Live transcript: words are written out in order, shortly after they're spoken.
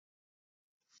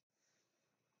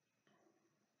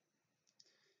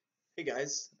Hey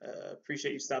guys,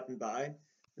 appreciate you stopping by.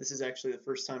 This is actually the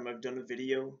first time I've done a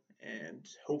video and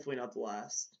hopefully not the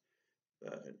last.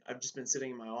 But I've just been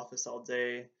sitting in my office all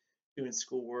day doing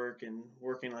schoolwork and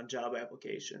working on job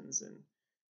applications and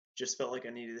just felt like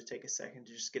I needed to take a second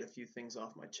to just get a few things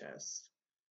off my chest.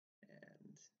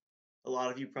 And a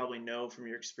lot of you probably know from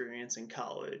your experience in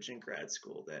college and grad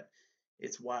school that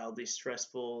it's wildly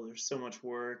stressful. There's so much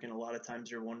work, and a lot of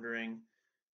times you're wondering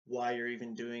why you're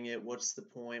even doing it. What's the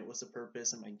point? What's the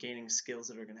purpose? Am I gaining skills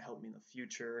that are going to help me in the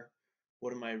future?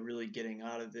 What am I really getting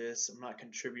out of this? I'm not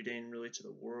contributing really to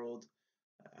the world.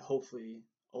 Hopefully,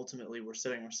 ultimately, we're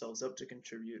setting ourselves up to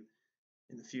contribute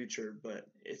in the future, but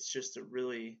it's just a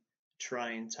really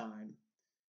trying time.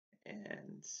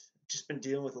 And just been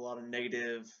dealing with a lot of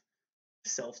negative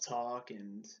self talk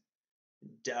and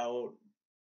doubt.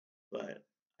 But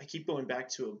I keep going back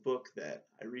to a book that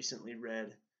I recently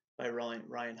read by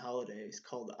Ryan Holiday. It's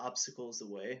called Obstacles the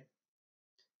Way.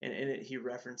 And in it, he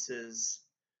references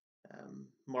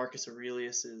Marcus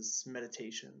Aurelius's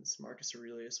meditations. Marcus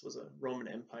Aurelius was a Roman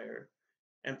Empire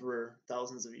emperor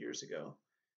thousands of years ago.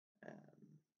 Um,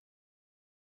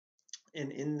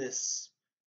 and in this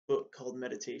book called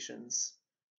Meditations,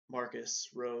 Marcus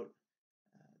wrote,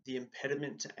 "The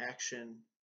impediment to action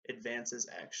advances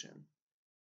action."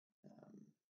 Um,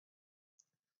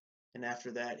 and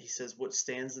after that, he says, "What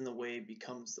stands in the way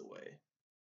becomes the way."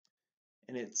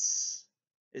 And it's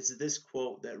this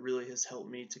quote that really has helped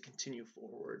me to continue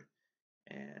forward.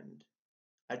 And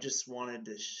I just wanted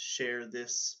to share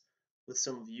this with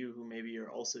some of you who maybe are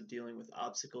also dealing with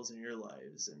obstacles in your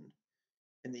lives.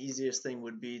 And the easiest thing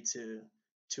would be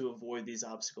to avoid these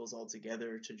obstacles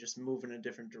altogether, to just move in a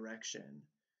different direction,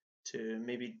 to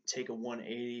maybe take a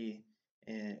 180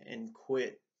 and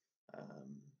quit,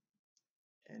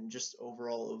 and just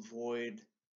overall avoid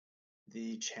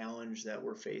the challenge that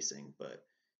we're facing. But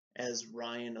as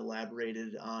Ryan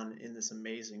elaborated on in this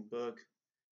amazing book,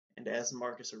 and as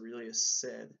Marcus Aurelius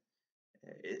said,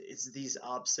 it's these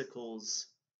obstacles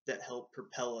that help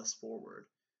propel us forward.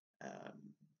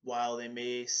 While they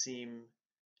may seem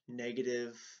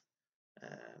negative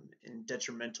and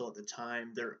detrimental at the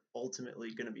time, they're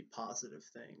ultimately going to be positive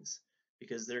things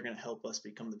because they're going to help us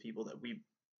become the people that we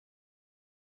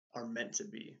are meant to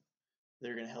be.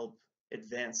 They're going to help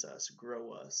advance us,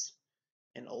 grow us,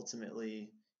 and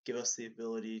ultimately give us the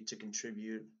ability to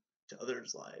contribute to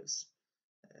others' lives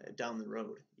down the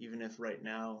road, even if right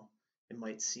now it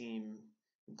might seem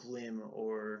glim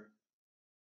or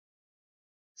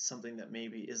something that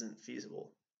maybe isn't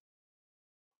feasible.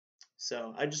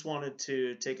 So I just wanted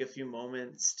to take a few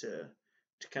moments to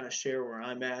kind of share where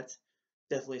I'm at.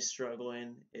 Definitely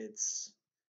struggling. It's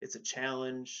a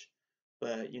challenge,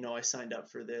 but I signed up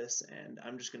for this, and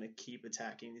I'm just going to keep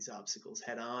attacking these obstacles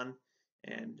head on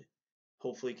and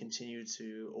hopefully continue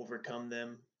to overcome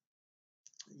them.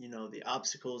 The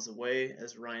Obstacle is the Way,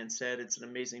 as Ryan said. It's an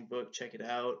amazing book. Check it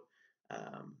out.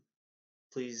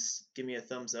 Please give me a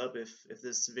thumbs up if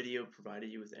this video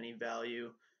provided you with any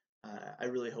value. I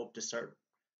really hope to start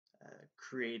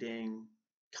creating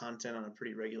content on a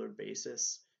pretty regular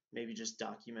basis. Maybe just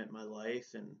document my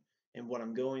life and what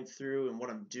I'm going through and what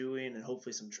I'm doing, and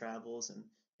hopefully some travels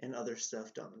and other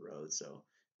stuff down the road. So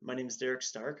my name is Derek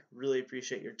Stark. Really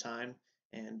appreciate your time,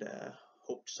 and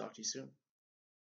hope to talk to you soon.